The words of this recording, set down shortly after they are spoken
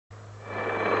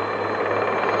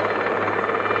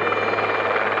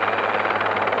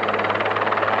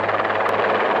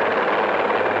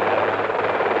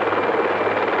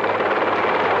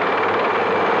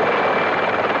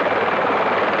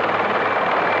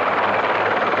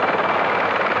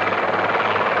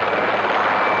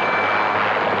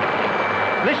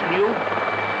you.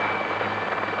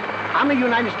 I'm a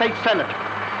United States Senator,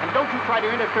 and don't you try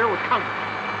to interfere with Congress.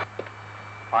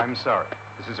 I'm sorry.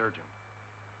 This is urgent.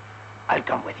 I'll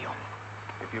come with you.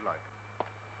 If you like.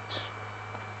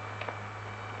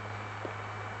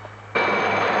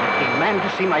 I demand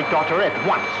to see my daughter at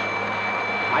once.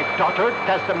 My daughter,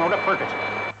 Desdemona Ferguson.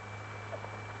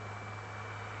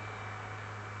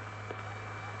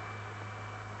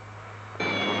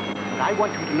 And I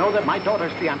want you to know that my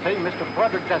daughter's fiancé, Mr.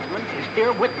 Broderick Desmond, is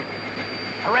here with me.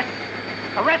 Arrest him.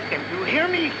 Arrest him. Do you hear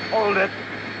me? Hold it.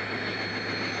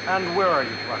 And where are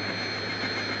you from?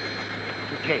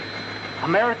 To jail.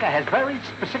 America has very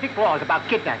specific laws about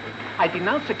kidnapping. I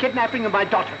denounce the kidnapping of my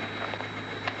daughter.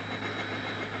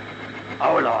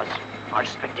 Our laws are as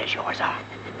strict as yours are,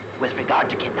 with regard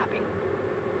to kidnapping.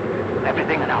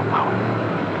 Everything in our power.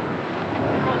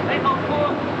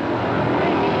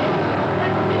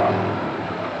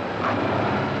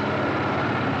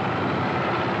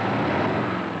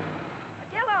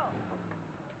 Othello!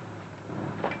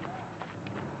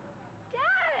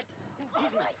 Dad! Oh,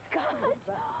 my God!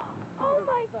 Oh,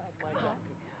 my God!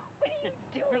 What are you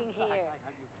doing here?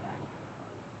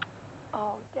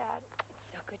 Oh, Dad,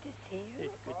 it's so good to see you.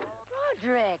 It's good to see you.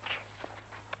 Broderick!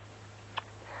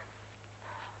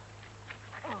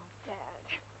 Oh, Dad.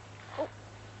 Oh,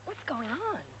 what's going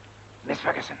on? Miss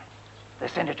Ferguson, the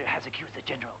senator has accused the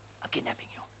general of kidnapping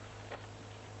you.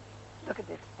 Look at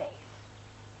this face.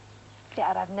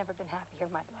 Dad, I've never been happier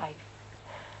in my life.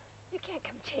 You can't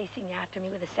come chasing after me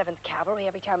with the 7th Cavalry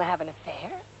every time I have an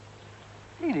affair.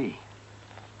 Edie,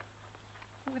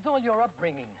 with all your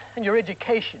upbringing and your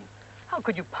education, how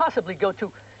could you possibly go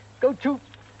to...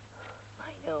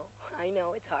 I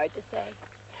know, it's hard to say.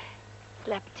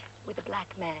 Slept with a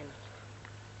black man.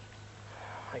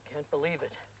 I can't believe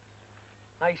it.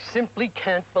 I simply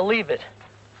can't believe it.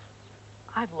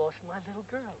 I've lost my little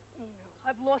girl. No.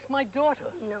 I've lost my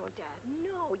daughter. No, Dad,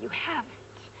 no, you haven't.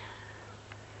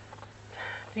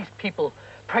 These people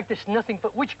practice nothing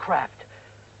but witchcraft.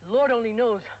 Lord only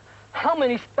knows how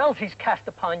many spells he's cast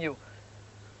upon you.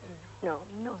 No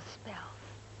spells.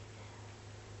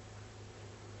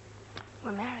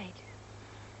 We're married.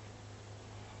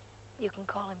 You can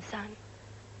call him son.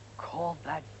 Call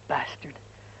that bastard,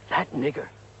 that nigger,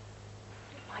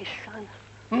 my son?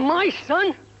 My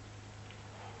son?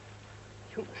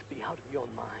 You must be out of your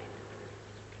mind.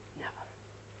 Never.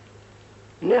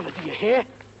 Never, do you hear?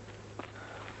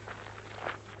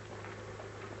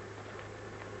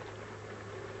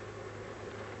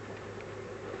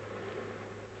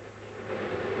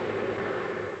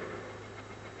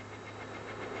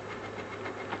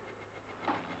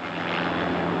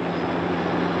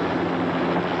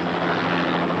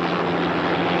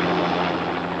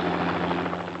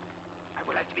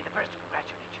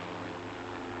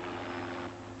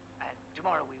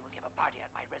 Tomorrow we will give a party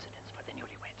at my residence for the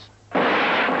newlyweds.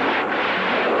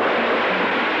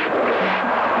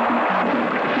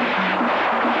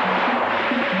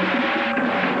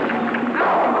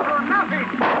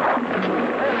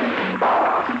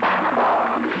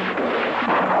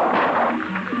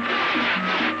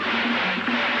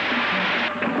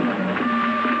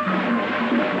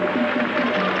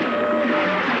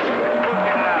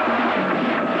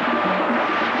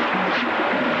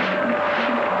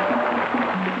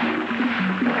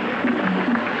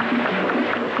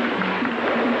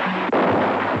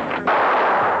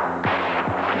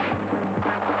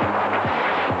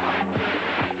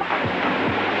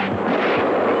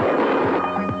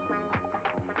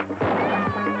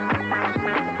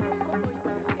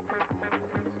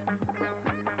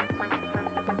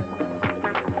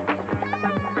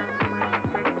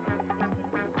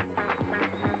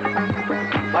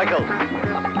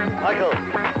 Michael!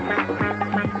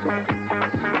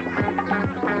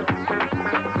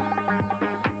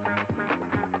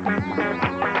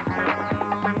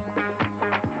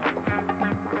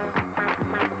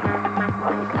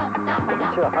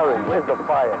 Hurry, where's the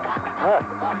fire? Huh?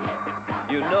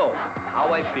 You know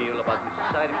how I feel about the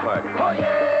society party.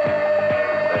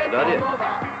 That's not it.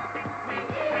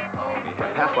 We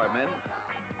have half our men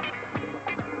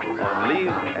on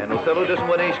leave, and Othello doesn't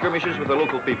want any skirmishes with the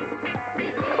local people.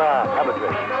 Come on, have a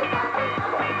drink.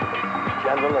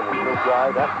 General and the new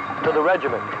bride, huh? To the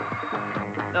regiment.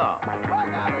 No.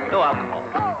 No alcohol.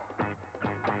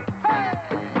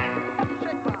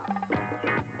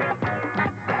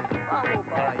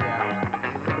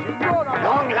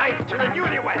 Long life to the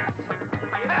newlyweds!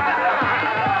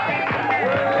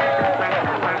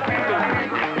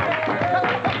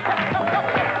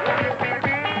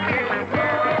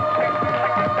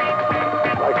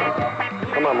 Michael.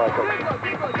 Come on, Michael.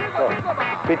 Oh,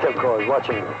 Peter Cole is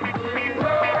watching me.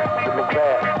 It look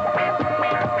bad.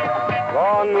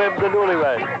 Long live the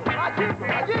newlywed.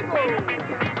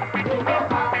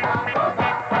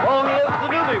 Long live the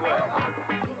newlywed.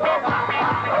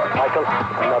 Michael,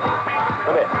 nothing.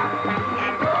 Come here.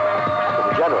 To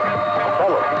the general,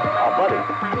 Othello, our buddy.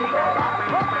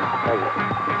 Thank you.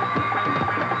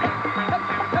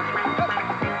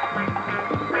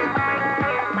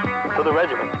 To the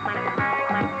regiment.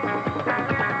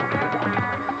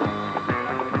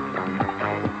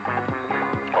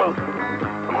 Oh,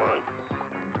 come on.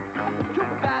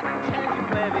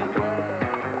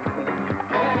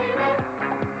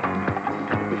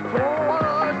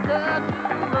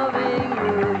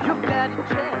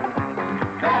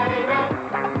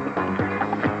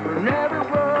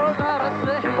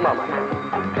 Come on, Michael.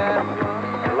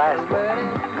 The last one.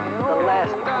 The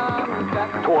last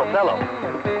one. To Othello.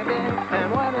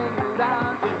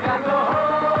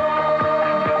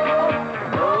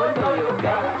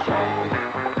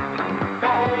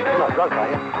 You're not drunk, are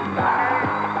you?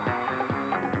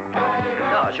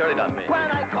 No, surely not me.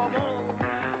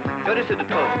 Je laisse de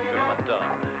toast, je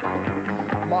m'attends.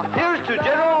 Here's to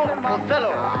General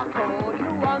Othello.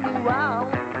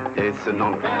 It's a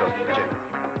non-toast, General.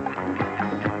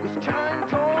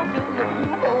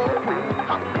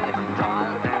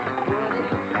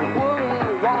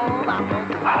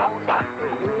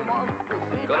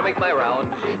 Gonna make my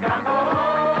rounds.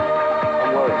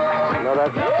 I'm worried. You know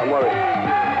that? I'm worried.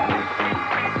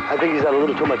 I think he's had a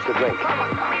little too much to drink.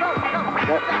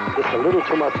 Yeah, just a little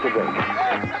too much to drink.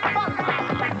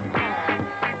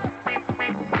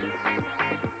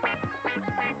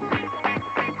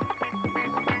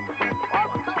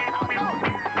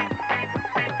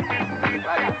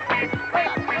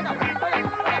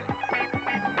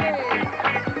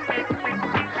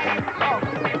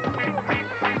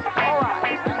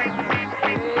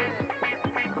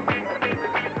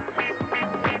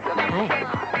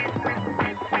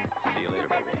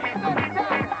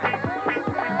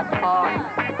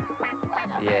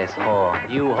 Yes, whore.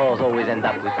 You whores always end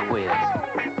up with queers.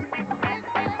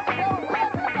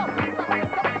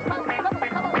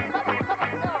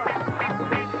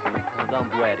 Oh,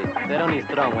 don't worry. They're only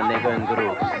strong when they go in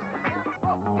groups.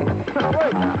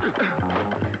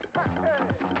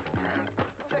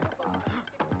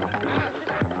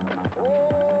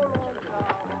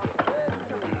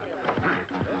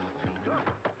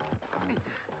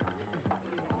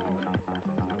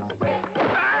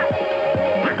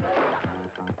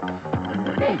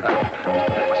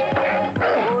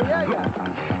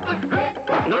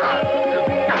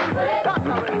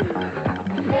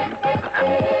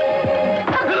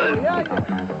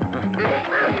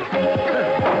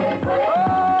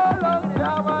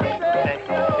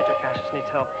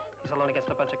 Help. He's alone against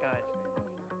a bunch of guys.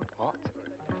 What?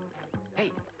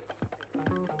 Hey!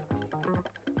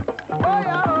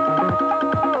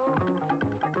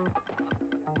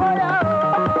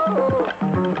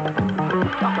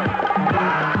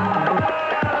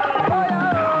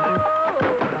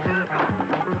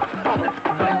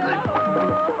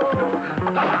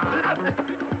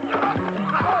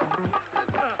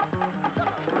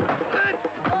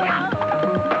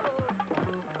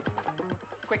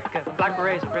 Quick, Black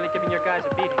Berets are really giving your guys a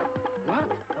beating.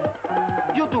 What?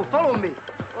 You two, follow me.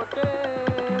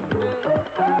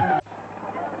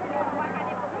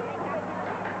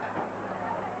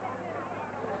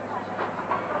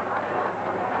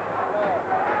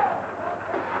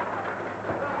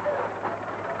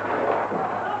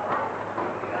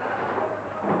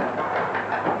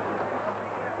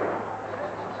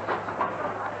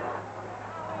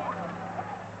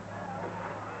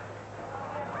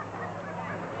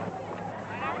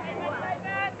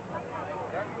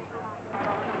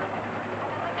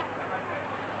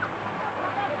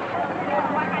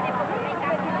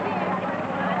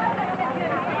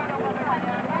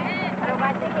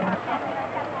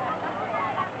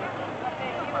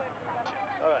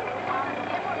 All right.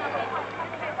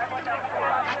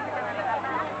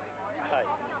 Hi.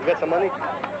 You got some money? Come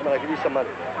on, I'll give you some money.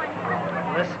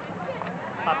 Listen,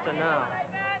 up to now,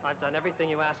 I've done everything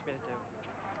you asked me to do.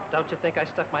 Don't you think I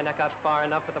stuck my neck out far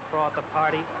enough for the pro at the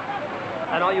party?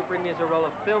 And all you bring me is a roll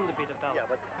of film to be developed. Yeah,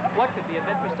 but... What could be of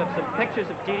interest of some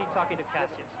pictures of Dee Dee talking to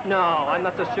Cassius? No, I'm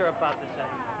not so sure about this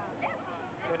anymore.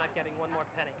 You're not getting one more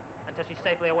penny until she's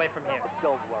safely away from here.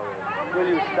 Don't worry. Will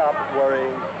you stop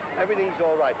worrying? Everything's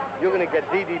all right. You're going to get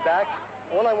Dee Dee back.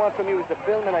 All I want from you is the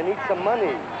film, and I need some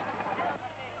money.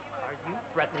 Are you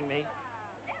threatening me?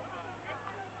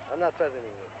 I'm not threatening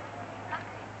you.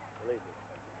 Believe me.